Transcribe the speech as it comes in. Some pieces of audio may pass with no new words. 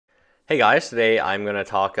Hey guys, today I'm going to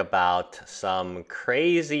talk about some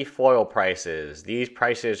crazy foil prices. These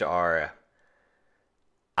prices are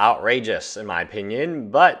outrageous in my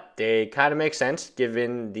opinion, but they kind of make sense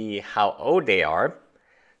given how old they are.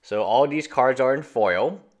 So all these cards are in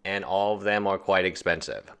foil and all of them are quite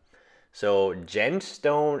expensive. So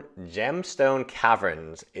Gemstone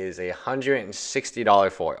Caverns is a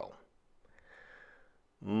 $160 foil.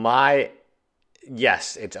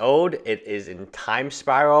 Yes, it's old. It is in time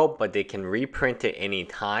spiral, but they can reprint it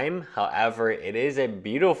anytime. However, it's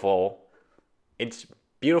beautiful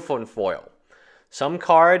in foil. Some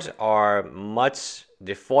cards are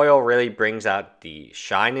the foil really brings out the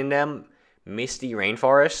shine in them. Misty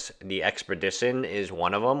Rainforest, the Expedition is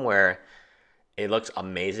one of them where it looks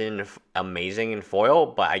amazing in foil,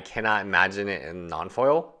 but I cannot imagine it in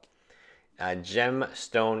non-foil.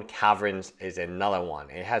 Gemstone Caverns is another one.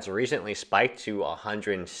 It has recently spiked to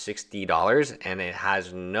 $160 and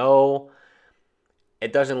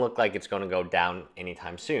it doesn't look like it's going to go down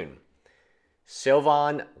anytime soon.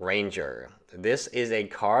 Sylvan Ranger. This is a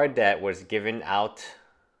card that was given out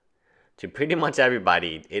to pretty much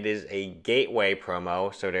everybody. It is a gateway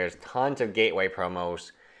promo, so there's tons of gateway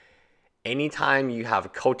promos. Anytime you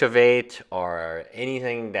have Cultivate or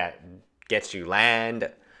anything that gets you land,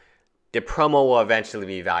 the promo will eventually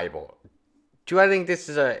be valuable. Do I think this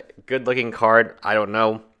is a good looking card? I don't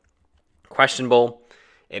know. Questionable.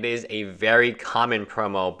 It is a very common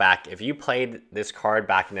promo back. If you played this card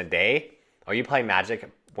back in the day, or you play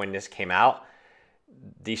Magic when this came out,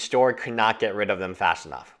 the store could not get rid of them fast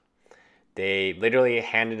enough. They literally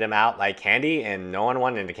handed them out like candy, and no one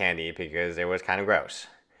wanted the candy because it was kind of gross.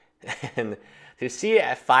 And to see it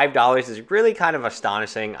at $5 is really kind of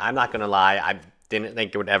astonishing. I'm not going to lie. I didn't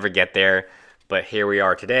think it would ever get there, but here we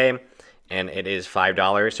are today, and it is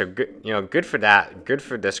 $5. So good, good for that. Good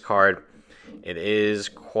for this card. It is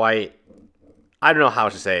quite, I don't know how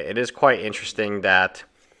to say it. It is quite interesting that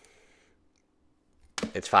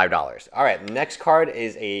it's $5. All right, next card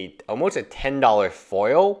is almost a $10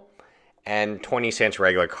 foil and 20 cents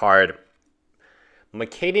regular card.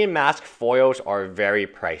 Macadian Mask foils are very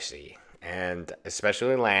pricey, and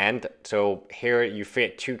especially land. So here you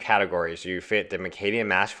fit two categories. You fit the Macadian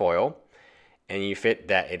Mask foil, and you fit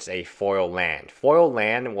that it's a foil land. Foil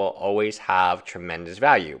land will always have tremendous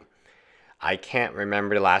value. I can't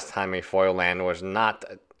remember the last time a foil land was not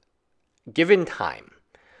given time.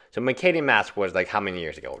 So Macadian Mask was like how many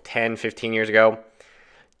years ago? 10, 15 years ago?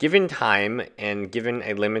 Given time and given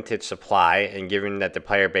a limited supply and given that the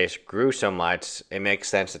player base grew so much, it makes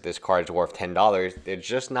sense that this card is worth $10. There's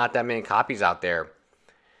just not that many copies out there.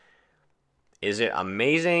 Is it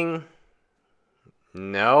amazing?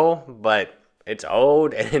 No, but it's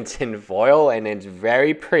old and it's in foil and it's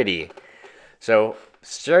very pretty. So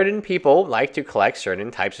certain people like to collect certain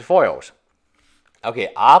types of foils. Okay,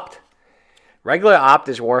 Opt. Regular Opt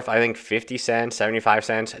is worth, I think, 50 cents, 75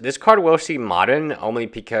 cents. This card will see Modern only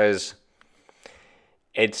because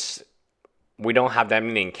we don't have that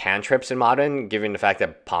many cantrips in Modern, given the fact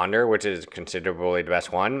that Ponder, which is considerably the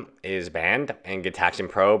best one, is banned, and Gitaxian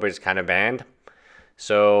Probe is kind of banned.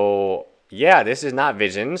 So, yeah, this is not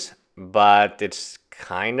Visions, but it's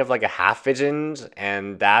kind of like a half Visions,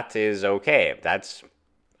 and that is okay. That's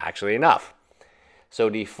actually enough.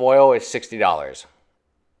 So the foil is $60.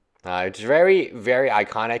 It's very, very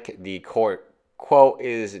iconic. The quote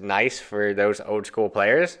is nice for those old school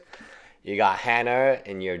players. You got Hannah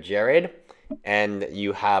and your Jared, and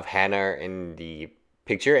you have Hannah in the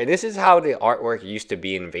picture. And this is how the artwork used to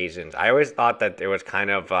be in Invasions. I always thought that it was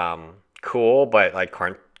kind of cool, but like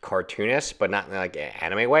cartoonish, but not in like an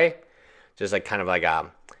anime way. Just like kind of like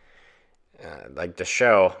like the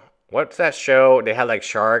show. What's that show? They had like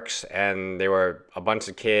sharks, and they were a bunch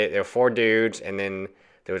of kids. There were 4 dudes, and then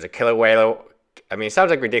there was a killer whale. I mean, it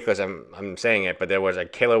sounds like ridiculous. I'm saying it, but there was a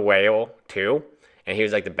killer whale too, and he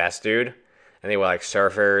was like the best dude. And they were like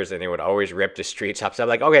surfers, and they would always rip the streets up. So I'm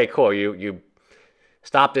like, okay, cool. You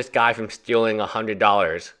stopped this guy from stealing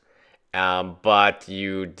 $100, but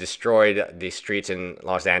you destroyed the streets in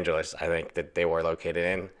Los Angeles, I think, that they were located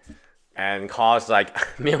in, and caused like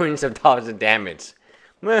millions of dollars of damage.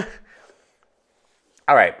 All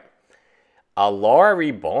right. Allura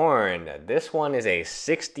Reborn. This one is a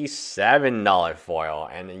 $67 foil,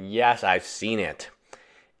 and yes, I've seen it.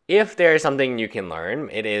 If there is something you can learn,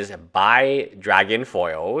 it is buy dragon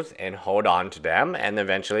foils and hold on to them, and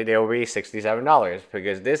eventually they will be $67,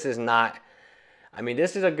 because this is not, I mean,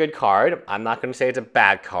 this is a good card. I'm not going to say it's a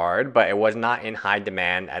bad card, but it was not in high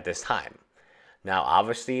demand at this time. Now,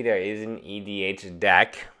 obviously, there is an EDH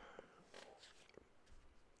deck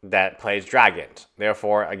that plays dragons.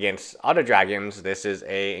 Therefore, against other dragons, this is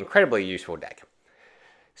an incredibly useful deck.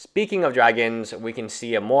 Speaking of dragons, we can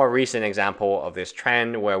see a more recent example of this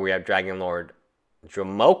trend where we have Dragon Lord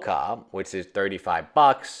Dromoka, which is 35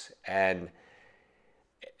 bucks, and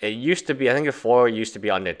it used to be, I think the foil used to be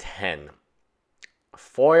under 10.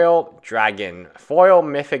 Foil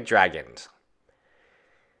mythic dragons.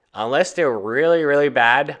 Unless they're really, really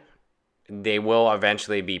bad, they will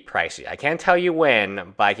eventually be pricey. I can't tell you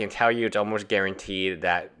when, but I can tell you it's almost guaranteed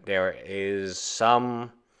that there is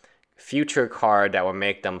some future card that will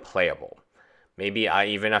make them playable. Maybe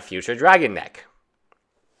even a future dragon deck.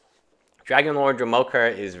 Dragon Lord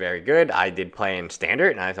Dromoka is very good. I did play in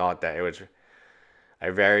Standard, and I thought that it was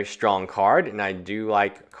a very strong card, and I do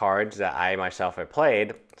like cards that I myself have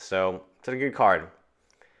played, so it's a good card.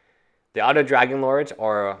 The other Dragon Lords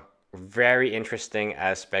are very interesting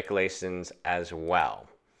as speculations as well.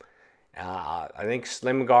 I think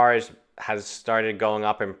Slimgar has started going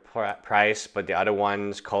up in price, but the other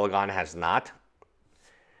ones, Kolagon, has not.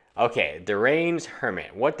 Okay, Deranged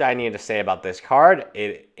Hermit. What do I need to say about this card?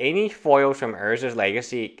 Any foils from Urza's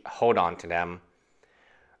Legacy, hold on to them.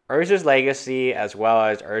 Urza's Legacy, as well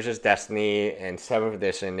as Urza's Destiny and 7th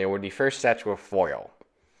edition, they were the first sets with foil.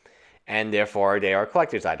 And therefore, they are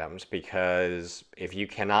collector's items, because if you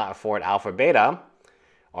cannot afford Alpha Beta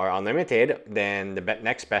or Unlimited, then the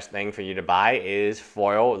next best thing for you to buy is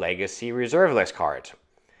foil Legacy reserve list cards.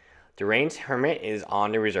 Deranged Hermit is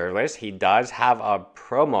on the reserve list. He does have a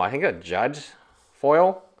promo, I think a Judge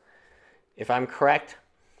foil, if I'm correct.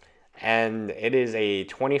 And it is a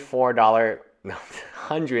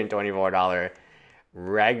 $124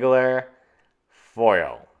 regular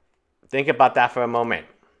foil. Think about that for a moment.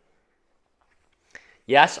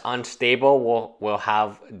 Yes, Unstable will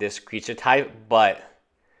have this creature type, but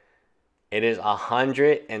it is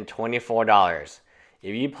 $124.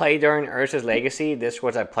 If you play during Urza's Legacy, this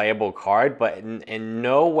was a playable card, but in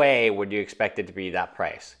no way would you expect it to be that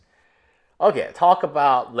price. Okay, talk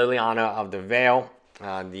about Liliana of the Veil,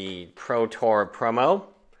 the Pro Tour promo.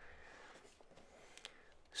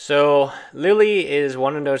 So Lily is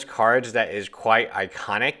one of those cards that is quite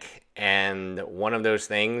iconic, and one of those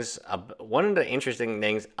things, one of the interesting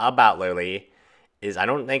things about Lily is I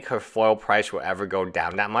don't think her foil price will ever go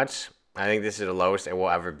down that much. I think this is the lowest it will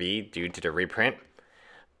ever be due to the reprint.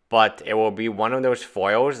 But it will be one of those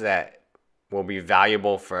foils that will be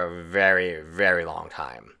valuable for a very, very long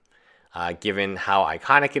time. Given how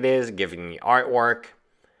iconic it is, given the artwork,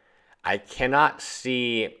 I cannot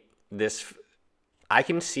see this. I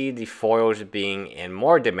can see the foils being in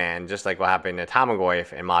more demand, just like what happened to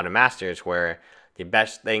Tamagotchi in Modern Masters, where the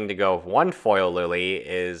best thing to go with one foil Lily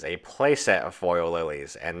is a playset of foil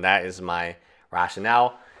Lilies. And that is my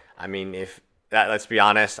rationale. I mean, let's be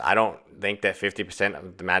honest, I don't think that 50%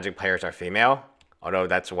 of the Magic players are female. Although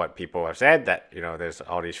that's what people have said, that, you know, there's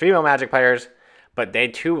all these female Magic players. But they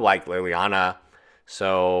too like Liliana.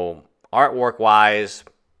 So artwork-wise,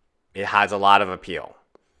 it has a lot of appeal.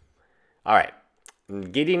 All right.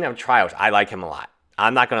 Gideon of Trials, I like him a lot.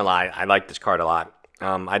 I'm not going to lie, I like this card a lot.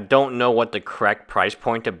 I don't know what the correct price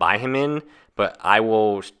point to buy him in, but I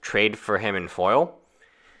will trade for him in foil.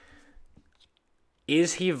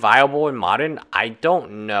 Is he viable in Modern? I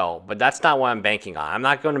don't know, but that's not what I'm banking on. I'm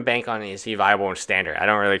not going to bank on is he viable in Standard. I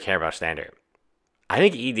don't really care about Standard. I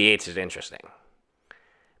think EDH is interesting,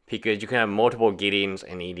 because you can have multiple Gideons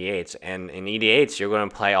in EDH, and in EDH, you're going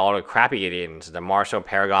to play all the crappy Gideons, the Marshall,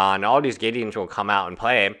 Paragon, all these Gideons will come out and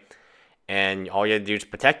play, and all you have to do is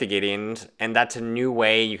protect the Gideons, and that's a new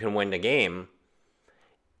way you can win the game,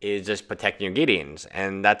 is just protecting your Gideons,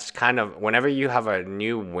 and that's kind of, whenever you have a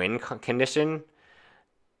new win condition,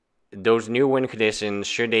 those new win conditions,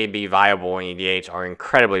 should they be viable in EDH, are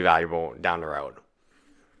incredibly valuable down the road.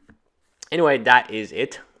 Anyway, that is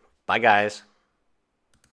it. Bye, guys.